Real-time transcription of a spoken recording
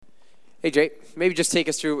Hey, Jay, maybe just take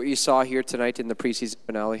us through what you saw here tonight in the preseason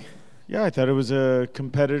finale. Yeah, I thought it was a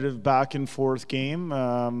competitive back and forth game.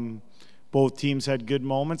 Both teams had good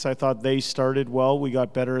moments. I thought they started well. We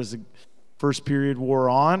got better as the first period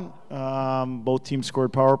wore on. Both teams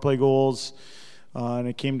scored power play goals, and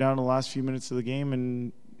it came down to the last few minutes of the game.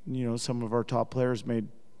 And some of our top players made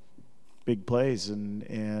big plays, and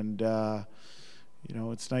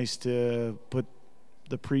it's nice to put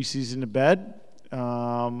the preseason to bed.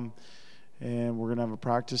 And we're going to have a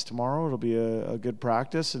practice tomorrow. It'll be a good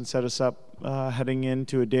practice and set us up heading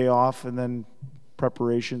into a day off, and then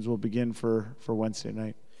preparations will begin for Wednesday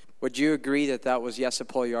night. Would you agree that was Jesse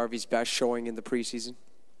Puljujärvi's best showing in the preseason?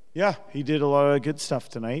 Yeah, he did a lot of good stuff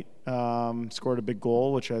tonight. Scored a big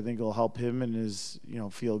goal, which I think will help him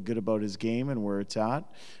and feel good about his game and where it's at.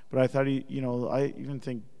 But I thought I even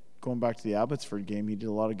think going back to the Abbotsford game, he did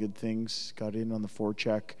a lot of good things. Got in on the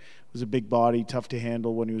forecheck. Was a big body, tough to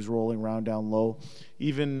handle when he was rolling around down low.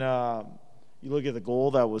 Even you look at the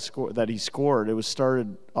goal that he scored. It was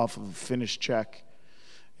started off of a finished check,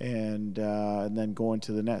 and then going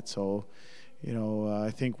to the net. So,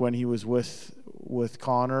 I think when he was with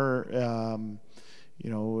Connor,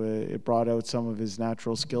 it brought out some of his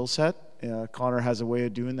natural skill set. Connor has a way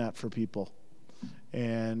of doing that for people.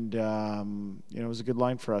 And, it was a good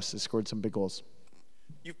line for us. They scored some big goals.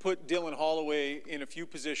 You've put Dylan Holloway in a few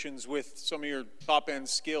positions with some of your top-end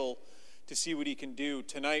skill to see what he can do.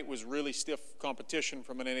 Tonight was really stiff competition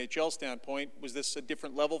from an NHL standpoint. Was this a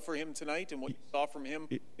different level for him tonight and what you saw from him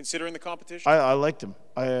considering the competition? I liked him.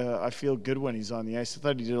 I feel good when he's on the ice. I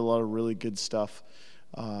thought he did a lot of really good stuff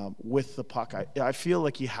with the puck. I feel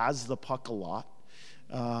like he has the puck a lot.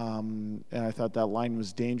 And I thought that line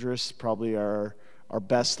was dangerous, probably our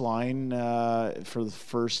best line for the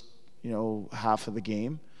first half of the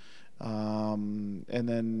game. And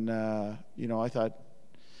then I thought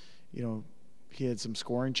he had some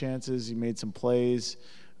scoring chances. He made some plays.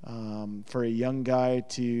 For a young guy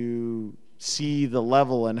to see the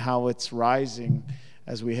level and how it's rising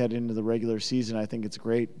as we head into the regular season, I think it's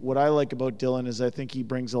great. What I like about Dylan is I think he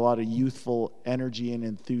brings a lot of youthful energy and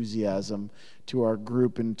enthusiasm to our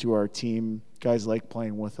group and to our team. Guys like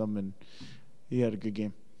playing with him, and he had a good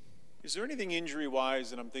game. Is there anything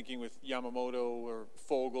injury-wise, and I'm thinking with Yamamoto or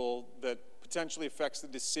Foegele, that potentially affects the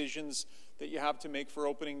decisions that you have to make for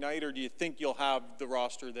opening night, or do you think you'll have the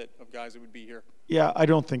roster of guys that would be here? Yeah, I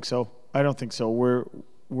don't think so.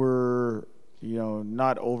 We're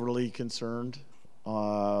not overly concerned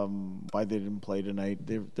why they didn't play tonight.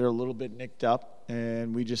 They're a little bit nicked up,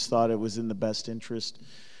 and we just thought it was in the best interest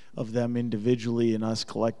of them individually and us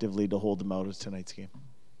collectively to hold them out of tonight's game.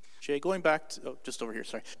 Jay, going back to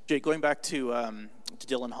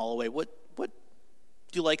Dylan Holloway, what do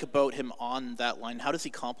you like about him on that line? How does he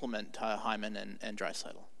complement Hyman and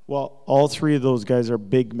Draisaitl? Well, all three of those guys are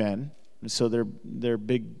big men, so they're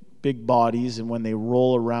big bodies, and when they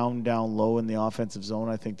roll around down low in the offensive zone,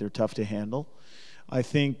 I think they're tough to handle. I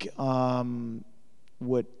think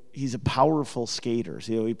he's a powerful skater.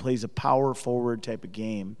 So, he plays a power forward type of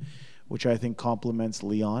game, which I think complements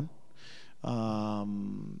Leon.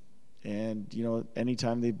 And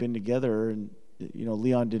anytime they've been together, and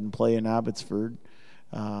Leon didn't play in Abbotsford,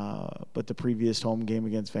 but the previous home game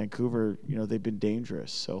against Vancouver, they've been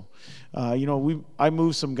dangerous. So, I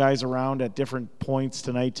moved some guys around at different points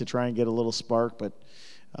tonight to try and get a little spark, but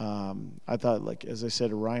I thought, like as I said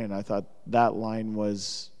to Ryan, I thought that line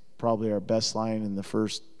was probably our best line in the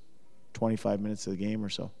first 25 minutes of the game or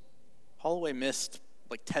so. Holloway missed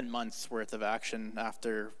like 10 months worth of action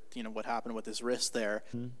after what happened with his wrist there.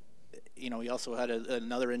 Mm-hmm. He also had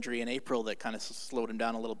another injury in April that kind of slowed him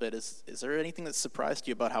down a little bit. Is there anything that surprised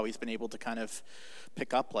you about how he's been able to kind of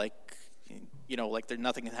pick up like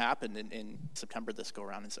nothing had happened in September this go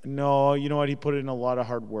around? No, you know what? He put in a lot of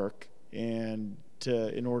hard work in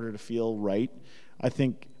order to feel right. I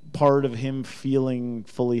think part of him feeling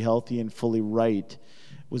fully healthy and fully right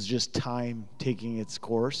was just time taking its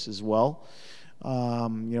course as well.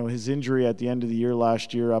 His injury at the end of the year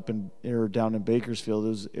last year down in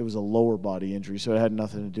Bakersfield, it was a lower body injury, so it had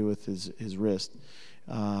nothing to do with his wrist.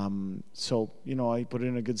 He put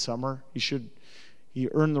in a good summer. He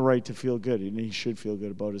earned the right to feel good, and he should feel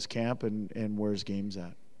good about his camp and where his game's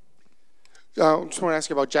at. I just want to ask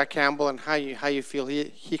you about Jack Campbell and how you feel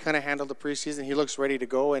he kind of handled the preseason. He looks ready to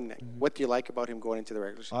go, and what do you like about him going into the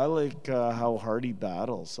regular season? I like how hard he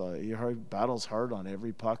battles. He battles hard on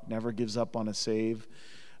every puck, never gives up on a save.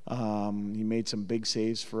 He made some big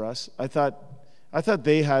saves for us. I thought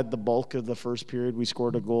they had the bulk of the first period. We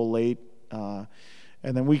scored a goal late, and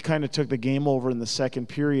then we kind of took the game over in the second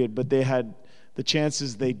period. But they had the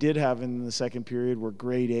chances they did have in the second period were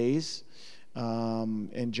grade A's,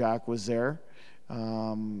 and Jack was there.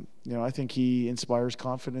 I think he inspires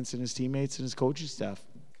confidence in his teammates and his coaching staff.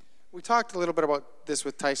 We talked a little bit about this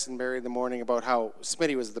with Tyson Barrie in the morning about how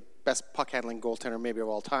Smitty was the best puck-handling goaltender maybe of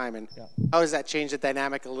all time, and how has that changed the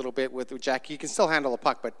dynamic a little bit with Jack? He can still handle a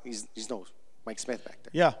puck, but he's no Mike Smith back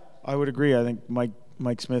there. Yeah, I would agree. I think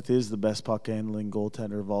Mike Smith is the best puck-handling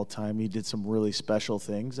goaltender of all time. He did some really special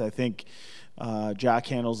things. I think Jack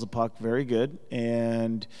handles the puck very good,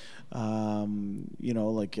 and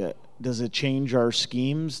does it change our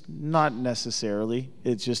schemes? Not necessarily.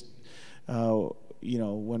 It's just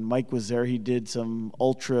when Mike was there, he did some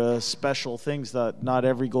ultra special things that not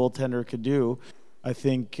every goaltender could do. I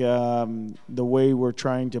think the way we're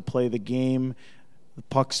trying to play the game, the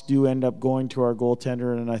pucks do end up going to our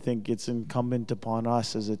goaltender, and I think it's incumbent upon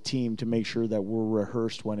us as a team to make sure that we're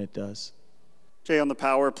rehearsed when it does. Jay, on the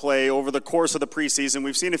power play, over the course of the preseason,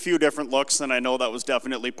 we've seen a few different looks, and I know that was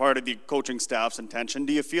definitely part of the coaching staff's intention.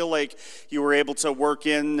 Do you feel like you were able to work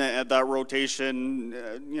in at that rotation,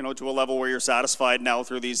 to a level where you're satisfied now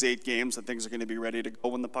through these 8 games that things are going to be ready to go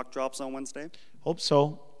when the puck drops on Wednesday? Hope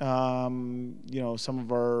so. Some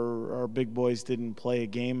of our big boys didn't play a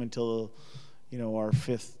game until, our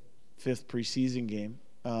fifth preseason game,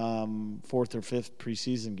 4th or 5th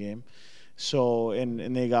preseason game. So,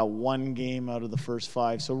 and they got 1 game out of the first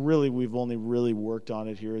 5. So really, we've only really worked on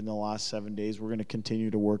it here in the last 7 days. We're going to continue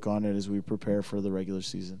to work on it as we prepare for the regular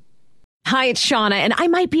season. Hi, it's Shauna, and I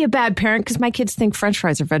might be a bad parent because my kids think French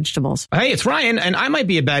fries are vegetables. Hey, it's Ryan, and I might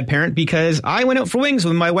be a bad parent because I went out for wings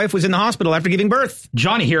when my wife was in the hospital after giving birth.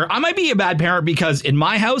 Johnny here. I might be a bad parent because in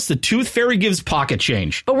my house, the tooth fairy gives pocket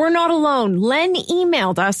change. But we're not alone. Len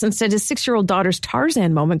emailed us and said his 6-year-old daughter's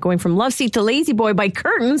Tarzan moment going from love seat to lazy boy by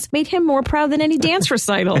curtains made him more proud than any dance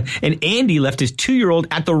recital. And Andy left his 2-year-old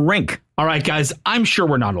at the rink. All right, guys, I'm sure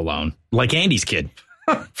we're not alone. Like Andy's kid.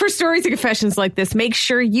 For stories and confessions like this, make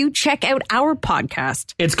sure you check out our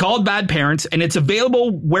podcast. It's called Bad Parents, and it's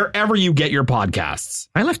available wherever you get your podcasts.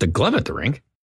 I left a glove at the rink.